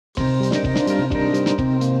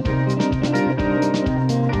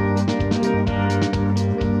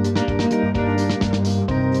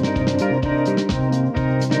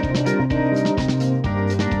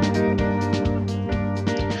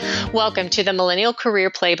welcome to the Millennial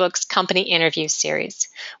Career Playbook's company interview series,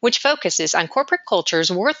 which focuses on corporate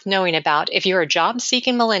cultures worth knowing about if you're a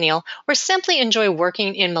job-seeking millennial or simply enjoy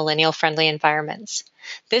working in millennial-friendly environments.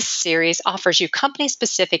 This series offers you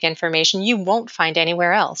company-specific information you won't find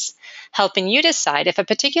anywhere else, helping you decide if a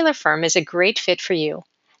particular firm is a great fit for you,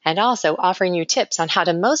 and also offering you tips on how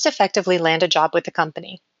to most effectively land a job with the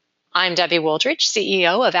company. I'm Debbie Wooldridge,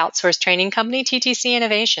 CEO of outsourced training company TTC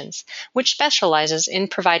Innovations, which specializes in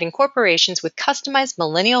providing corporations with customized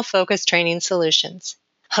millennial-focused training solutions.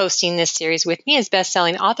 Hosting this series with me is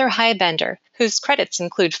best-selling author Hy Bender, whose credits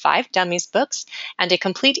include 5 Dummies books and A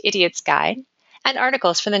Complete Idiot's Guide, and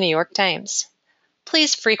articles for the New York Times.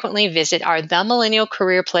 Please frequently visit our The Millennial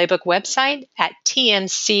Career Playbook website at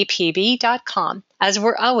tmcpb.com, as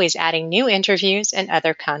we're always adding new interviews and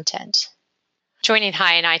other content. Joining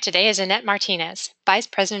Hy and I today is Annette Martinez, Vice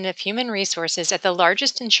President of Human Resources at the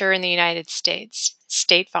largest insurer in the United States,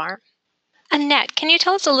 State Farm. Annette, can you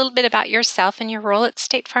tell us a little bit about yourself and your role at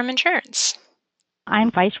State Farm Insurance? I'm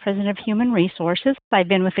Vice President of Human Resources. I've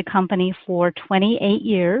been with the company for 28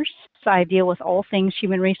 years. So I deal with all things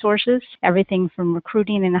human resources, everything from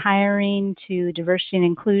recruiting and hiring to diversity and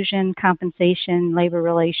inclusion, compensation, labor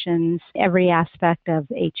relations, every aspect of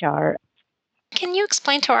HR. Can you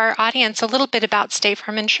explain to our audience a little bit about State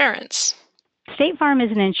Farm Insurance? State Farm is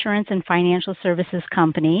an insurance and financial services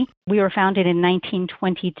company. We were founded in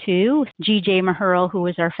 1922. G.J. Mahurl, who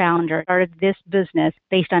was our founder, started this business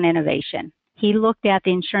based on innovation. He looked at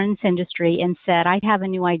the insurance industry and said, I have a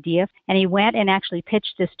new idea. And he went and actually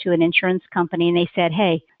pitched this to an insurance company. And they said,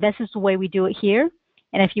 hey, this is the way we do it here.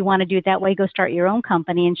 And if you want to do it that way, go start your own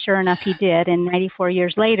company. And sure enough, he did. And 94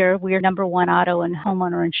 years later, we are number one auto and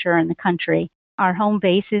homeowner insurer in the country. Our home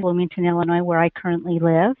base is Wilmington, Illinois, where I currently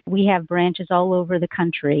live. We have branches all over the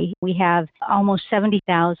country. We have almost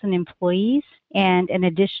 70,000 employees and an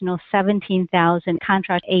additional 17,000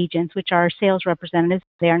 contract agents, which are sales representatives.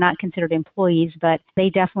 They are not considered employees, but they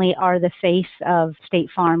definitely are the face of State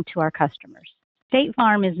Farm to our customers. State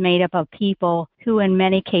Farm is made up of people who in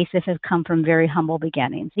many cases have come from very humble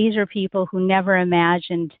beginnings. These are people who never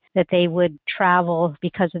imagined that they would travel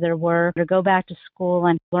because of their work or go back to school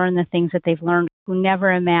and learn the things that they've learned, who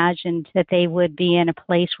never imagined that they would be in a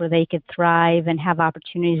place where they could thrive and have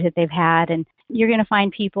opportunities that they've had. And you're going to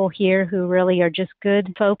find people here who really are just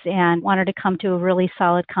good folks and wanted to come to a really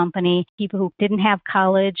solid company, people who didn't have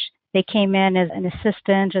college. They came in as an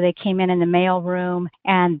assistant or they came in the mailroom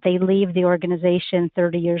and they leave the organization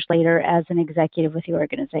 30 years later as an executive with the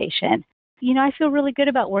organization. You know, I feel really good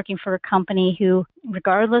about working for a company who,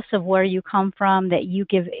 regardless of where you come from, that you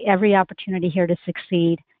give every opportunity here to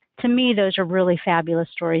succeed. To me, those are really fabulous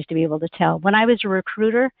stories to be able to tell. When I was a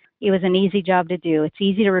recruiter, it was an easy job to do. It's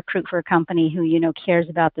easy to recruit for a company who, cares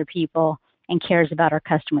about their people and cares about our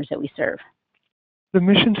customers that we serve. The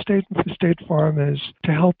mission statement for State Farm is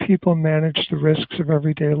to help people manage the risks of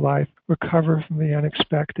everyday life, recover from the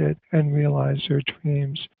unexpected, and realize their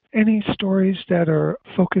dreams. Any stories that are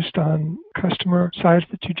focused on customer side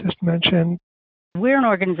that you just mentioned? We're an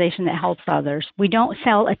organization that helps others. We don't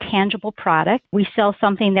sell a tangible product. We sell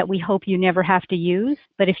something that we hope you never have to use.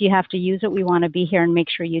 But if you have to use it, we want to be here and make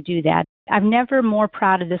sure you do that. I'm never more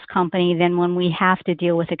proud of this company than when we have to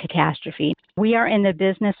deal with a catastrophe. We are in the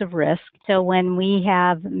business of risk. So when we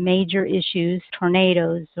have major issues,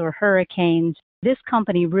 tornadoes or hurricanes, this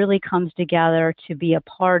company really comes together to be a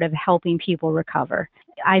part of helping people recover.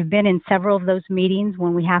 I've been in several of those meetings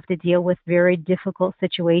when we have to deal with very difficult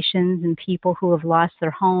situations and people who have lost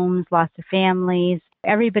their homes, lost their families.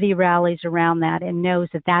 Everybody rallies around that and knows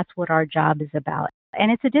that that's what our job is about.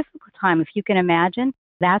 And it's a difficult time. If you can imagine,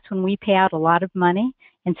 that's when we pay out a lot of money.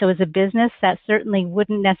 And so as a business, that certainly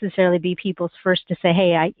wouldn't necessarily be people's first to say,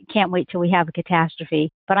 hey, I can't wait till we have a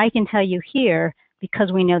catastrophe. But I can tell you here,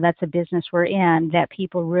 because we know that's a business we're in, that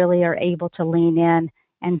people really are able to lean in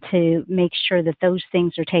and to make sure that those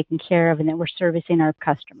things are taken care of and that we're servicing our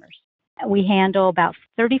customers. We handle about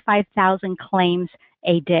 35,000 claims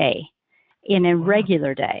a day in a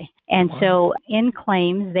regular day. And so in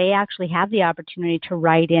claims, they actually have the opportunity to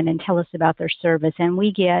write in and tell us about their service. And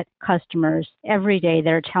we get customers every day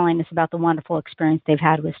that are telling us about the wonderful experience they've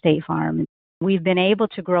had with State Farm. We've been able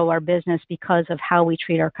to grow our business because of how we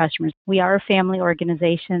treat our customers. We are a family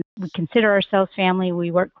organization. We consider ourselves family.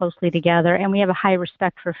 We work closely together, and we have a high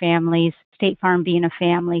respect for families. State Farm being a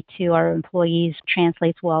family to our employees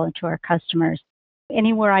translates well into our customers.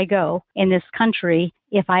 Anywhere I go in this country,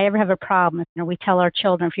 if I ever have a problem, we tell our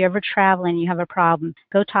children, if you're ever traveling and you have a problem,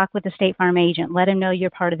 go talk with the State Farm agent. Let them know you're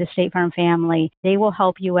part of the State Farm family. They will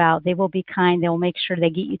help you out. They will be kind. They will make sure they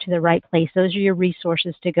get you to the right place. Those are your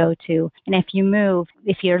resources to go to. And if you move,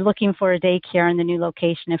 if you're looking for a daycare in the new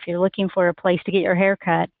location, if you're looking for a place to get your hair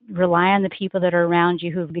cut, rely on the people that are around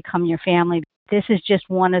you who've become your family. This is just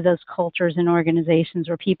one of those cultures and organizations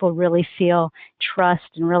where people really feel trust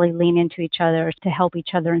and really lean into each other to help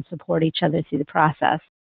each other and support each other through the process.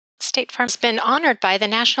 State Farm's been honored by the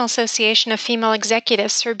National Association of Female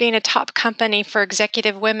Executives for being a top company for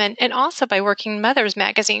executive women, and also by Working Mothers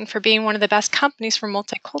magazine for being one of the best companies for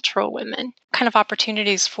multicultural women. What kind of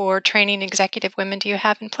opportunities for training executive women do you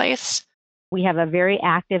have in place? We have a very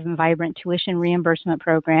active and vibrant tuition reimbursement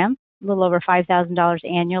program, a little over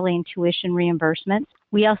 $5,000 annually in tuition reimbursements.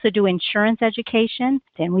 We also do insurance education,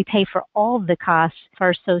 and we pay for all of the costs for our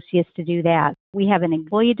associates to do that. We have an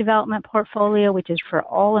employee development portfolio, which is for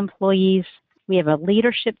all employees. We have a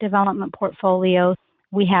leadership development portfolio.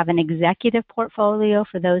 We have an executive portfolio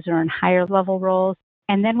for those who are in higher level roles.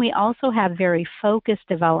 And then we also have very focused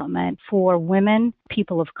development for women,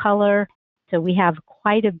 people of color. So we have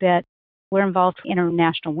quite a bit. We're involved in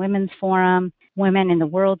International Women's Forum, Women in the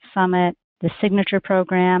World Summit, the Signature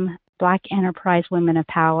Program, Black Enterprise Women of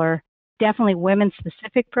Power, definitely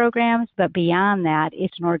women-specific programs, but beyond that,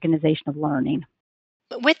 it's an organization of learning.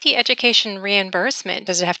 With the education reimbursement,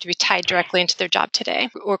 does it have to be tied directly into their job today?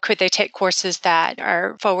 Or could they take courses that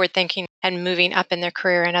are forward-thinking and moving up in their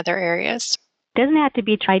career in other areas? Doesn't have to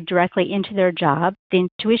be tied directly into their job. The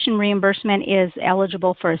tuition reimbursement is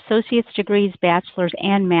eligible for associate's degrees, bachelor's,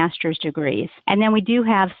 and master's degrees. And then we do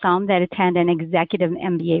have some that attend an executive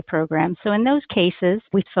MBA program. So in those cases,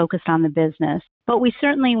 we focus on the business. But we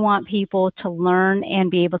certainly want people to learn and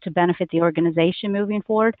be able to benefit the organization moving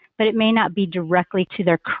forward, but it may not be directly to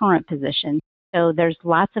their current position. So there's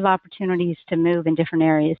lots of opportunities to move in different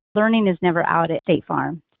areas. Learning is never out at State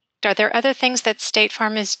Farm. Are there other things that State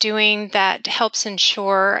Farm is doing that helps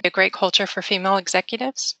ensure a great culture for female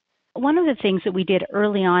executives? One of the things that we did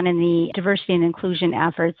early on in the diversity and inclusion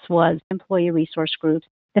efforts was employee resource groups.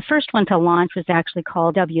 The first one to launch was actually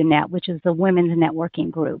called WNet, which is the Women's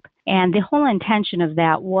Networking Group. And the whole intention of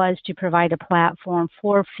that was to provide a platform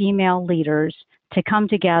for female leaders to come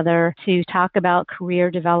together to talk about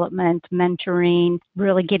career development, mentoring,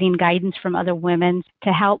 really getting guidance from other women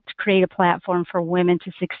to help create a platform for women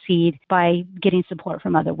to succeed by getting support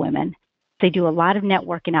from other women. They do a lot of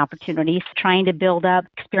networking opportunities, trying to build up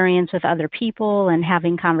experience with other people and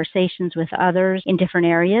having conversations with others in different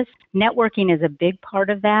areas. Networking is a big part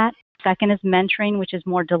of that. Second is mentoring, which is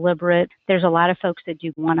more deliberate. There's a lot of folks that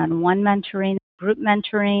do one-on-one mentoring, group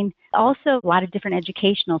mentoring, also a lot of different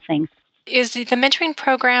educational things. Is the mentoring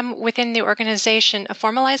program within the organization a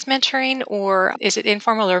formalized mentoring, or is it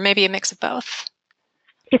informal, or maybe a mix of both?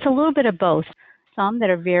 It's a little bit of both. Some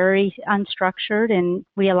that are very unstructured, and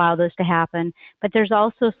we allow those to happen. But there's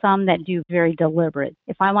also some that do very deliberate.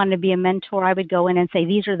 If I wanted to be a mentor, I would go in and say,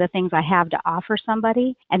 these are the things I have to offer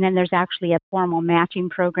somebody. And then there's actually a formal matching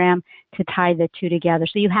program to tie the two together.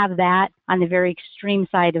 So you have that on the very extreme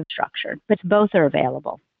side of structure, but both are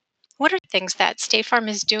available. What are things that State Farm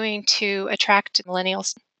is doing to attract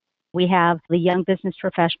millennials? We have the Young Business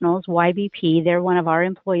Professionals, YBP. They're one of our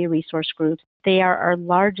employee resource groups. They are our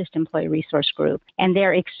largest employee resource group, and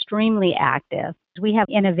they're extremely active. We have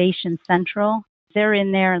Innovation Central. They're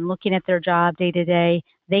in there and looking at their job day to day.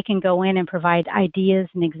 They can go in and provide ideas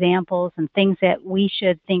and examples and things that we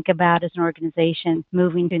should think about as an organization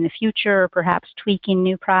moving in the future, or perhaps tweaking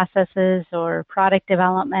new processes or product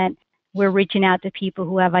development. We're reaching out to people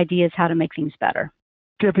who have ideas how to make things better.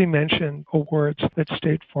 Debbie mentioned awards that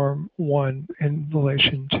State Farm won in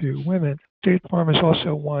relation to women. State Farm has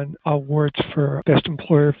also won awards for Best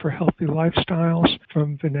Employer for Healthy Lifestyles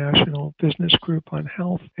from the National Business Group on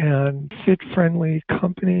Health and Fit Friendly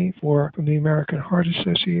Company from the American Heart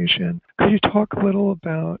Association. Could you talk a little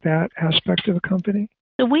about that aspect of the company?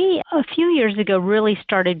 So we, a few years ago, really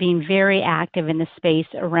started being very active in the space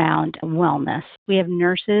around wellness. We have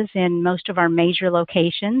nurses in most of our major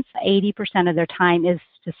locations. 80% of their time is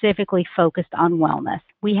specifically focused on wellness.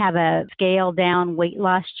 We have a scale down weight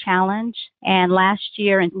loss challenge, and last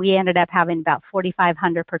year we ended up having about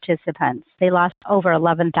 4,500 participants. They lost over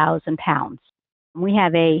 11,000 pounds. We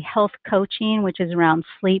have a health coaching, which is around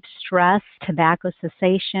sleep, stress, tobacco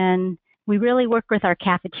cessation. We really work with our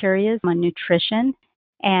cafeterias on nutrition.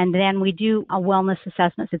 And then we do a wellness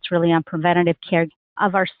assessment that's really on preventative care.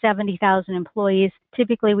 Of our 70,000 employees,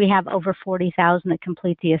 typically we have over 40,000 that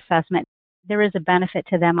complete the assessment. There is a benefit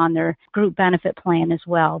to them on their group benefit plan as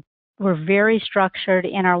well. We're very structured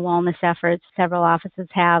in our wellness efforts. Several offices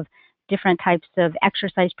have different types of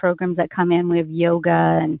exercise programs that come in. We have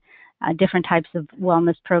yoga and different types of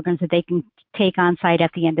wellness programs that they can take on site at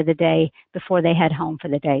the end of the day before they head home for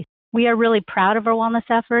the day. We are really proud of our wellness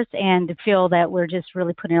efforts and feel that we're just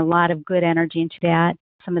really putting a lot of good energy into that.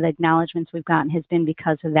 Some of the acknowledgments we've gotten has been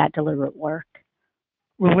because of that deliberate work.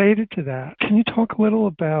 Related to that, can you talk a little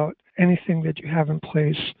about anything that you have in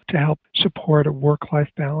place to help support a work-life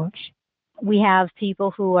balance? We have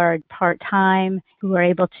people who are part-time, who are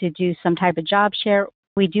able to do some type of job share.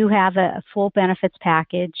 We do have a full benefits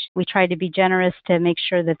package. We try to be generous to make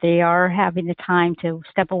sure that they are having the time to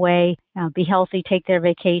step away, be healthy, take their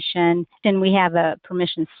vacation. Then we have a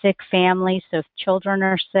permission sick family, so if children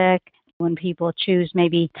are sick, when people choose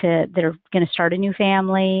maybe they're going to start a new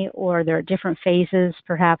family or they're at different phases,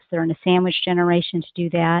 perhaps they're in a sandwich generation to do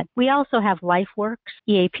that. We also have LifeWorks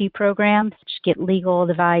EAP programs to get legal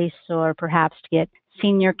advice or perhaps to get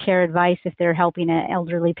senior care advice if they're helping an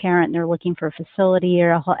elderly parent and they're looking for a facility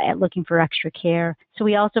or looking for extra care. So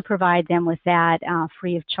we also provide them with that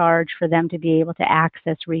free of charge for them to be able to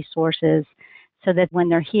access resources so that when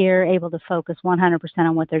they're here, able to focus 100%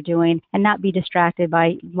 on what they're doing and not be distracted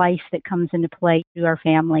by life that comes into play through our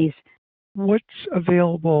families. What's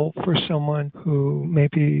available for someone who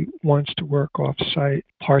maybe wants to work off-site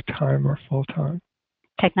part-time or full-time?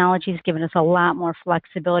 Technology has given us a lot more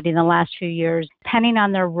flexibility in the last few years. Depending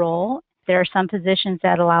on their role, there are some positions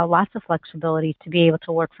that allow lots of flexibility to be able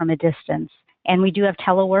to work from a distance. And we do have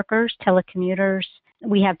teleworkers, telecommuters.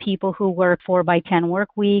 We have people who work 4x10 work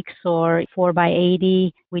weeks or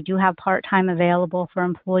 4x80. We do have part-time available for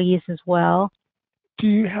employees as well. Do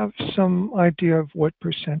you have some idea of what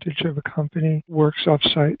percentage of a company works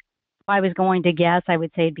off-site? If I was going to guess, I would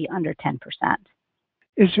say it'd be under 10%.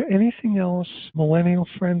 Is there anything else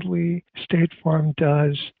millennial-friendly State Farm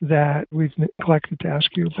does that we've neglected to ask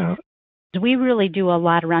you about? We really do a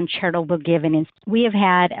lot around charitable giving. We have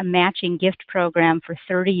had a matching gift program for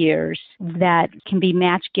 30 years that can be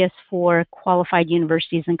match gifts for qualified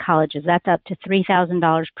universities and colleges. That's up to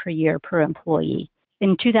 $3,000 per year per employee.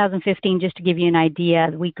 In 2015, just to give you an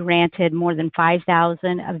idea, we granted more than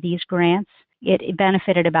 5,000 of these grants. It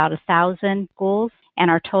benefited about 1,000 schools, and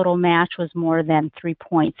our total match was more than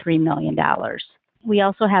 $3.3 million. We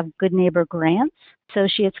also have Good Neighbor Grants.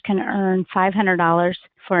 Associates can earn $500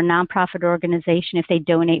 for a nonprofit organization if they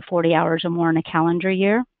donate 40 hours or more in a calendar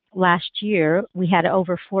year. Last year, we had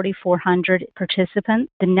over 4,400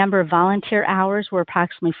 participants. The number of volunteer hours were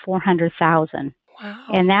approximately 400,000. Wow.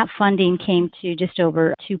 And that funding came to just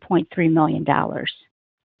over $2.3 million.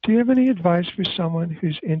 Do you have any advice for someone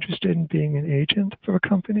who's interested in being an agent for a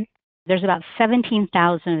company? There's about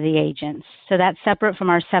 17,000 of the agents, so that's separate from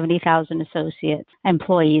our 70,000 associates,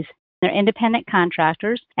 employees. They're independent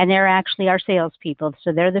contractors, and they're actually our salespeople.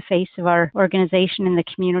 So they're the face of our organization in the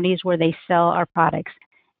communities where they sell our products.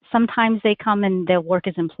 Sometimes they come and they'll work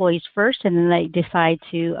as employees first, and then they decide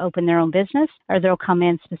to open their own business, or they'll come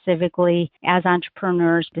in specifically as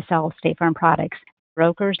entrepreneurs to sell State Farm products.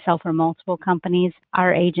 Brokers sell for multiple companies.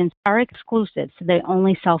 Our agents are exclusive, so they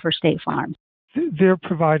only sell for State Farm. They're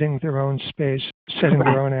providing their own space, setting Correct.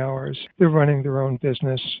 their own hours. They're running their own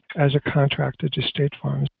business as a contractor to State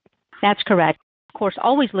Farm. That's correct. Of course,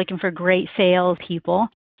 always looking for great sales people.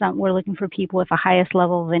 We're looking for people with the highest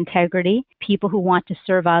level of integrity, people who want to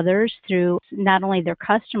serve others through not only their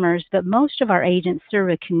customers, but most of our agents serve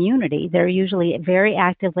a community. They're usually very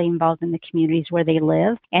actively involved in the communities where they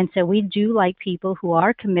live. And so we do like people who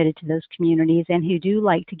are committed to those communities and who do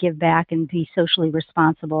like to give back and be socially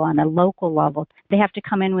responsible on a local level. They have to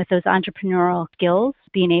come in with those entrepreneurial skills,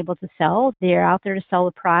 being able to sell. They're out there to sell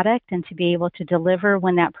a product and to be able to deliver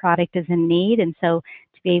when that product is in need. And so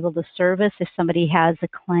be able to service if somebody has a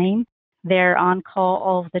claim. They're on call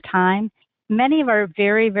all the time. Many of our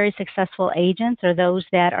very, very successful agents are those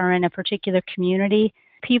that are in a particular community.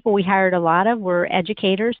 People we hired a lot of were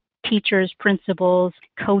educators, teachers, principals,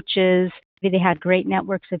 coaches. They had great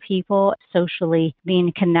networks of people socially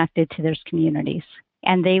being connected to their communities.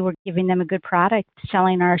 And they were giving them a good product,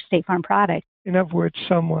 selling our State Farm product. In other words,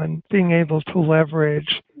 someone being able to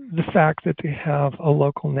leverage the fact that they have a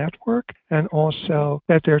local network and also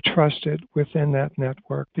that they're trusted within that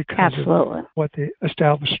network because Absolutely. Of what they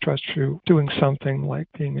establish trust through doing something like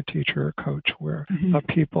being a teacher or coach where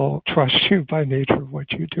people trust you by nature of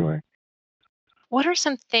what you're doing. What are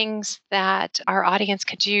some things that our audience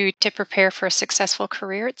could do to prepare for a successful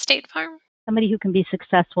career at State Farm? Somebody who can be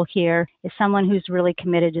successful here is someone who's really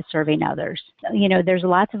committed to serving others. You know, there's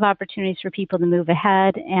lots of opportunities for people to move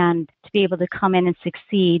ahead and to be able to come in and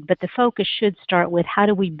succeed, but the focus should start with how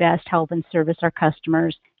do we best help and service our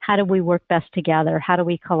customers? How do we work best together? How do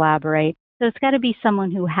we collaborate? So it's got to be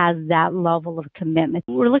someone who has that level of commitment.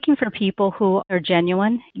 We're looking for people who are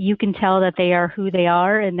genuine. You can tell that they are who they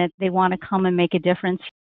are and that they want to come and make a difference.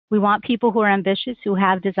 We want people who are ambitious, who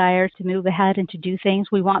have desires to move ahead and to do things.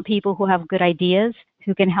 We want people who have good ideas,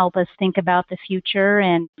 who can help us think about the future,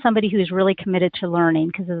 and somebody who's really committed to learning.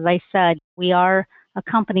 Because as I said, we are a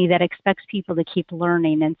company that expects people to keep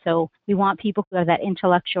learning. And so we want people who have that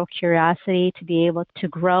intellectual curiosity to be able to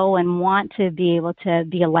grow and want to be able to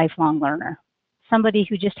be a lifelong learner. Somebody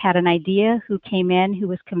who just had an idea, who came in, who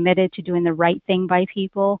was committed to doing the right thing by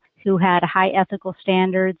people, who had high ethical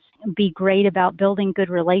standards, be great about building good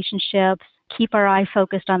relationships, keep our eye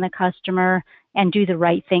focused on the customer, and do the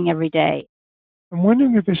right thing every day. I'm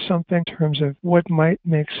wondering if there's something in terms of what might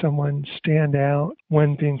make someone stand out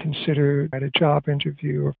when being considered at a job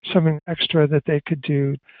interview, or something extra that they could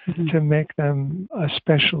do to make them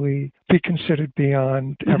especially be considered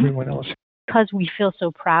beyond everyone else. Because we feel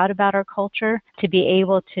so proud about our culture, to be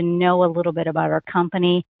able to know a little bit about our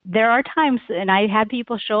company. There are times, and I had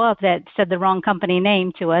people show up that said the wrong company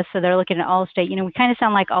name to us, so they're looking at Allstate. We kind of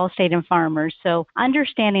sound like Allstate and Farmers. So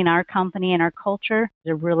understanding our company and our culture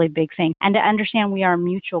is a really big thing. And to understand we are a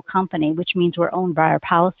mutual company, which means we're owned by our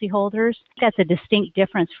policyholders. That's a distinct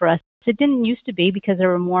difference for us. It didn't used to be because there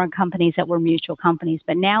were more companies that were mutual companies,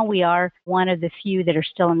 but now we are one of the few that are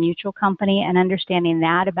still a mutual company, and understanding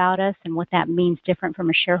that about us and what that means different from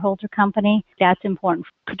a shareholder company, that's important.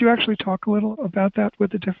 Could you actually talk a little about that, what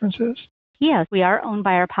the difference is? Yes, we are owned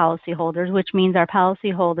by our policyholders, which means our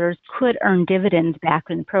policyholders could earn dividends back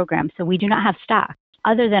in the program. So we do not have stock.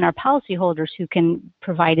 Other than our policyholders who can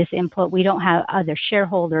provide us input, we don't have other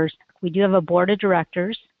shareholders. We do have a board of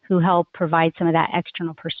directors who help provide some of that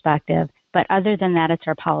external perspective. But other than that, it's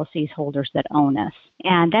our policyholders that own us.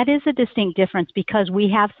 And that is a distinct difference because we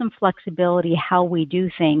have some flexibility how we do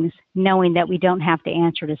things, knowing that we don't have to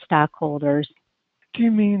answer to stockholders. Do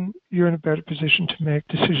you mean you're in a better position to make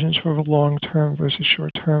decisions for long-term versus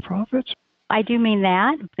short-term profits? I do mean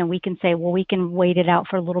that, and we can say, well, we can wait it out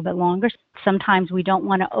for a little bit longer. Sometimes we don't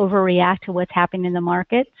want to overreact to what's happening in the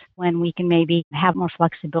markets when we can maybe have more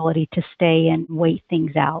flexibility to stay and wait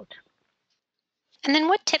things out. And then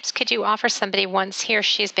what tips could you offer somebody once he or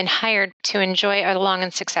she's been hired to enjoy a long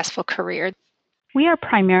and successful career? We are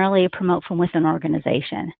primarily a promote from within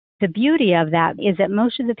organization. The beauty of that is that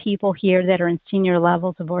most of the people here that are in senior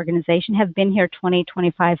levels of organization have been here 20,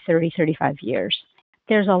 25, 30, 35 years.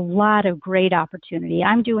 There's a lot of great opportunity.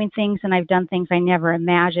 I'm doing things and I've done things I never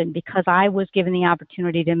imagined because I was given the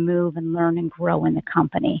opportunity to move and learn and grow in the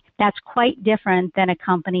company. That's quite different than a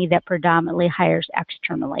company that predominantly hires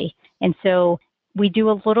externally. And so we do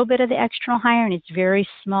a little bit of the external hiring. It's very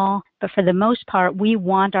small, but for the most part, we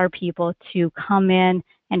want our people to come in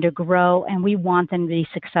and to grow, and we want them to be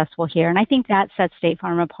successful here. And I think that sets State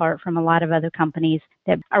Farm apart from a lot of other companies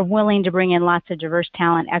that are willing to bring in lots of diverse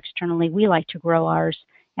talent externally. We like to grow ours,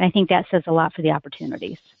 and I think that says a lot for the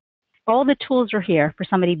opportunities. All the tools are here for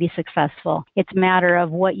somebody to be successful. It's a matter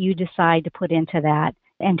of what you decide to put into that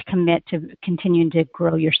and to commit to continuing to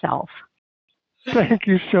grow yourself. Thank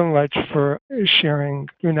you so much for sharing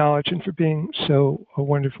your knowledge and for being so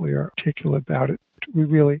wonderfully articulate about it. We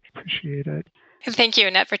really appreciate it. Thank you,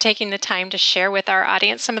 Annette, for taking the time to share with our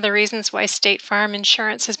audience some of the reasons why State Farm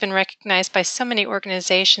Insurance has been recognized by so many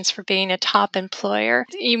organizations for being a top employer.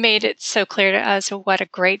 You made it so clear to us what a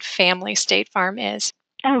great family State Farm is.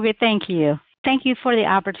 Oh, good. Thank you. Thank you for the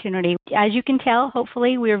opportunity. As you can tell,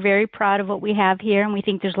 hopefully, we're very proud of what we have here, and we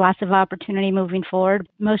think there's lots of opportunity moving forward.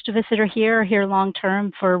 Most of us that are here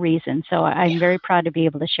long-term for a reason, so I'm very proud to be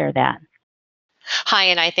able to share that. Hi,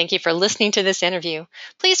 and I thank you for listening to this interview.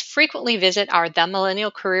 Please frequently visit our The Millennial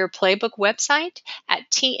Career Playbook website at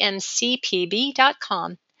tmcpb.com,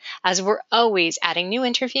 as we're always adding new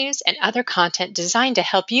interviews and other content designed to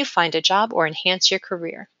help you find a job or enhance your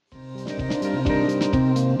career.